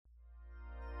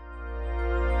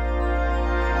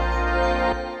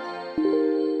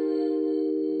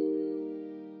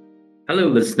Hello,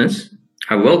 listeners.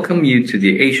 I welcome you to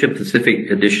the Asia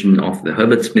Pacific edition of the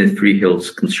Herbert Smith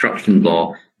Freehills Construction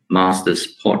Law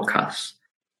Masters Podcast.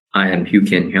 I am Hew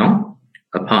Kian Heong,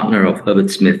 a partner of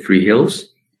Herbert Smith Freehills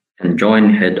and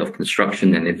joint head of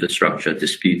construction and infrastructure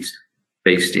disputes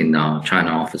based in our China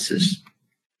offices.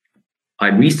 I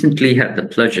recently had the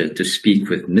pleasure to speak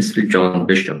with Mr. John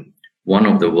Bishop, one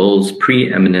of the world's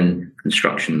preeminent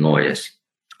construction lawyers.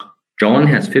 John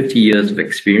has 50 years of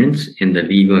experience in the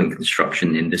legal and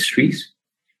construction industries.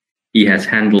 He has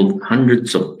handled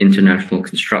hundreds of international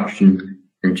construction,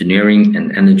 engineering,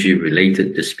 and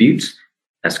energy-related disputes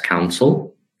as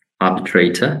counsel,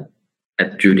 arbitrator,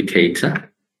 adjudicator,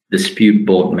 dispute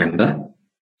board member,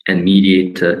 and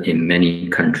mediator in many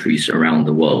countries around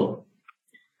the world.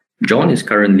 John is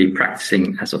currently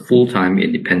practicing as a full-time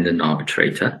independent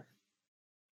arbitrator.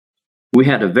 We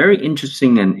had a very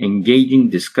interesting and engaging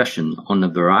discussion on a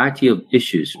variety of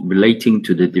issues relating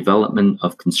to the development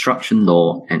of construction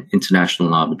law and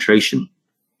international arbitration.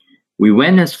 We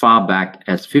went as far back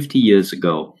as 50 years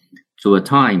ago to a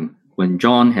time when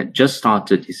John had just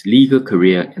started his legal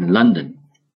career in London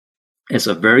as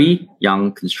a very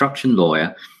young construction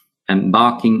lawyer,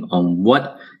 embarking on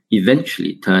what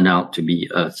eventually turned out to be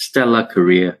a stellar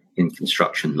career in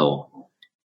construction law.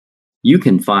 You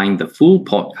can find the full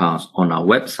podcast on our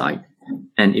website,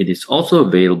 and it is also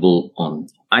available on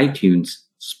iTunes,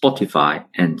 Spotify,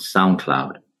 and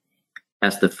SoundCloud.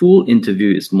 As the full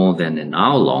interview is more than an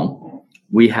hour long,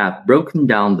 we have broken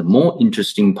down the more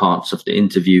interesting parts of the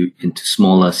interview into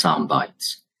smaller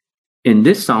soundbites. In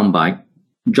this soundbite,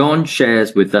 John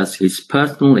shares with us his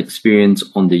personal experience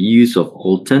on the use of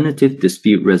alternative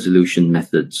dispute resolution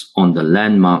methods on the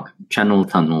landmark Channel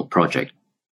Tunnel project.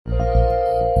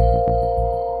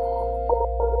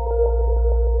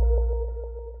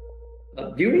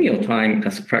 During your time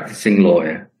as a practicing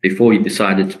lawyer, before you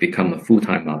decided to become a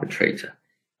full-time arbitrator,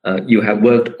 you have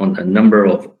worked on a number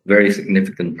of very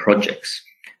significant projects.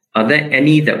 Are there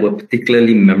any that were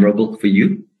particularly memorable for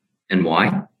you, and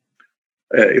why?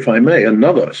 If I may,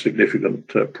 another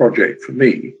significant project for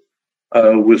me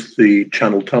was the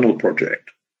Channel Tunnel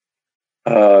project.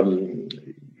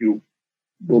 You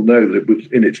will know that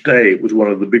in its day, it was one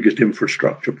of the biggest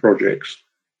infrastructure projects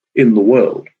in the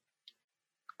world.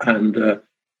 And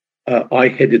I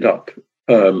headed up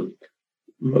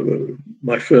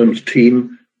my firm's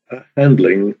team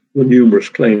handling the numerous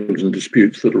claims and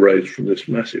disputes that arose from this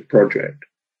massive project.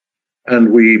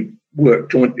 And we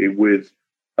worked jointly with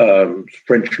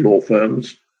French law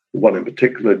firms, one in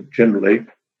particular generally.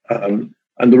 And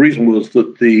the reason was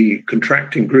that the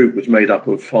contracting group was made up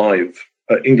of 5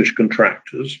 English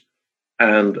contractors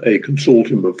and a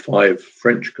consortium of 5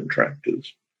 French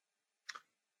contractors.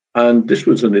 And this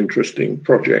was an interesting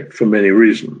project for many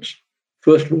reasons.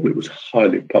 First of all, it was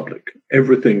highly public.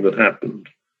 Everything that happened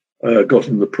got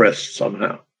in the press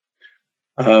somehow.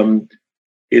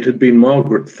 It had been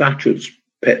Margaret Thatcher's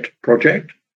pet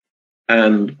project,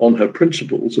 and on her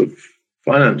principles of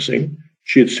financing,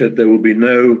 she had said there will be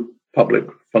no public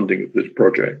funding of this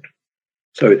project.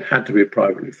 So it had to be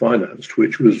privately financed,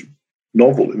 which was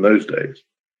novel in those days.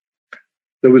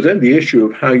 There was then the issue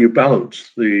of how you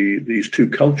balance these two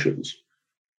cultures.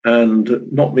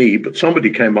 And not me, but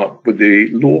somebody came up with the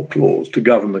law clause to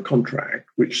govern the contract,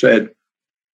 which said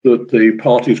that the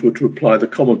parties were to apply the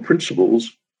common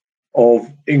principles of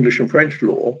English and French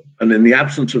law. And in the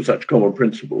absence of such common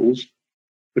principles,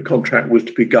 the contract was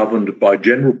to be governed by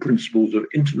general principles of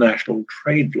international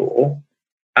trade law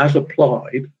as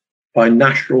applied by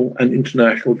national and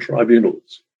international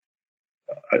tribunals.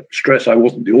 I stress I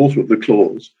wasn't the author of the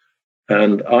clause,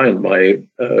 and I and my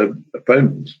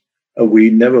opponents, we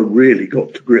never really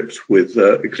got to grips with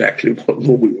exactly what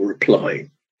law we were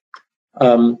applying.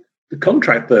 The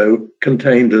contract, though,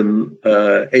 contained an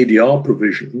ADR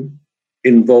provision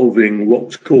involving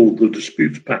what's called the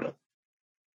disputes panel.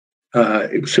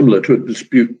 It was similar to a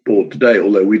dispute board today,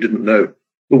 although we didn't know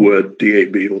the word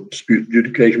DAB or dispute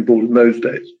adjudication board in those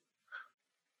days.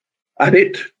 And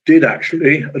it did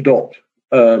actually adopt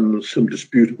some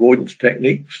dispute avoidance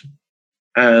techniques,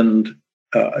 and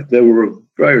there were a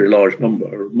very large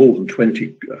number, more than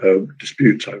 20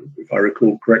 disputes, if I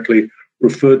recall correctly,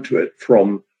 referred to it,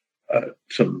 from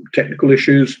some technical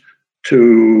issues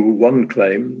to one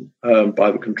claim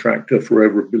by the contractor for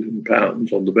over £1 billion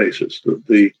on the basis that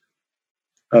the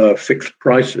fixed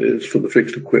prices for the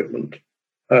fixed equipment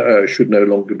should no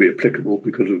longer be applicable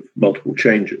because of multiple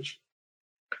changes.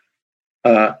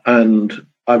 And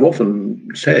I've often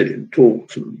said in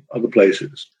talks and other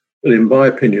places that, in my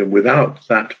opinion, without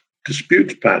that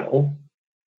disputes panel,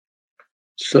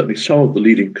 certainly some of the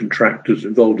leading contractors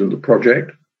involved in the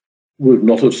project would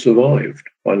not have survived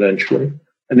financially.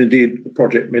 And indeed, the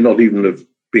project may not even have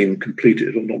been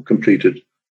completed or not completed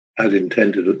as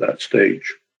intended at that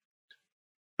stage.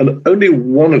 And only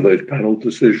one of those panel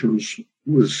decisions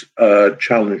was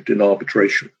challenged in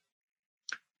arbitration.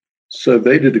 So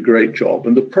they did a great job.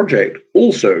 And the project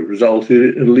also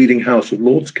resulted in a leading House of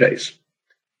Lords case,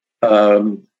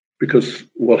 because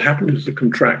what happened is the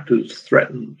contractors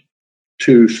threatened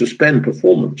to suspend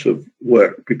performance of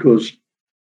work because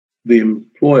the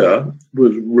employer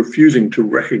was refusing to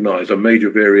recognize a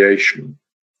major variation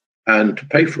and to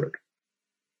pay for it.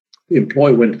 The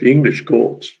employer went to the English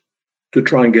courts to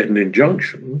try and get an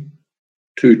injunction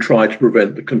to try to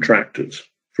prevent the contractors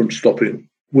from stopping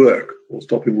work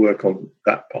on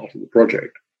that part of the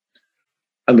project.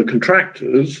 And the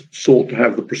contractors sought to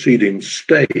have the proceedings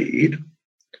stayed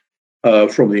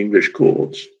from the English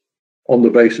courts on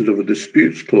the basis of a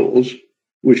disputes clause,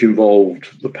 which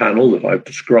involved the panel that I've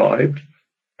described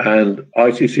and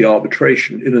ICC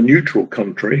arbitration in a neutral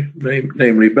country,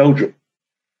 namely Belgium.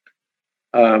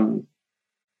 And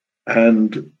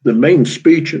the main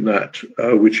speech in that,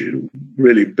 which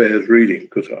really bears reading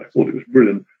because I thought it was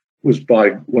brilliant, was by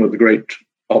one of the great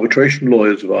arbitration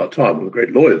lawyers of our time, one of the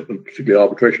great lawyers, but particularly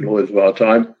arbitration lawyers of our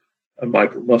time,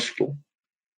 Michael Mustel.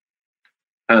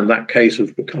 And that case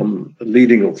has become a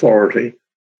leading authority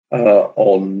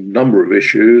on a number of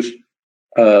issues,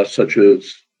 such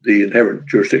as the inherent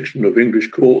jurisdiction of English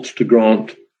courts to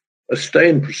grant a stay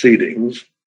in proceedings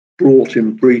brought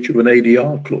in breach of an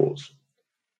ADR clause,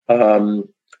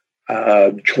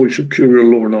 choice of curial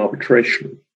law and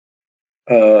arbitration,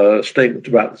 statements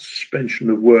about the suspension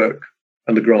of work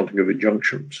and the granting of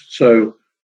injunctions. So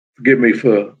forgive me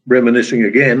for reminiscing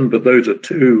again, but those are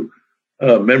two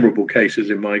memorable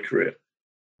cases in my career.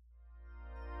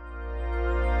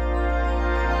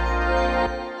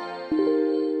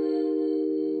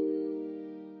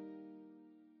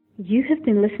 You have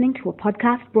been listening to a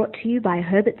podcast brought to you by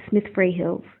Herbert Smith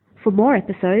Freehills. For more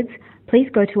episodes, please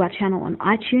go to our channel on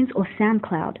iTunes or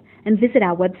SoundCloud and visit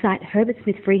our website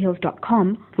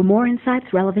herbertsmithfreehills.com for more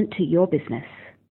insights relevant to your business.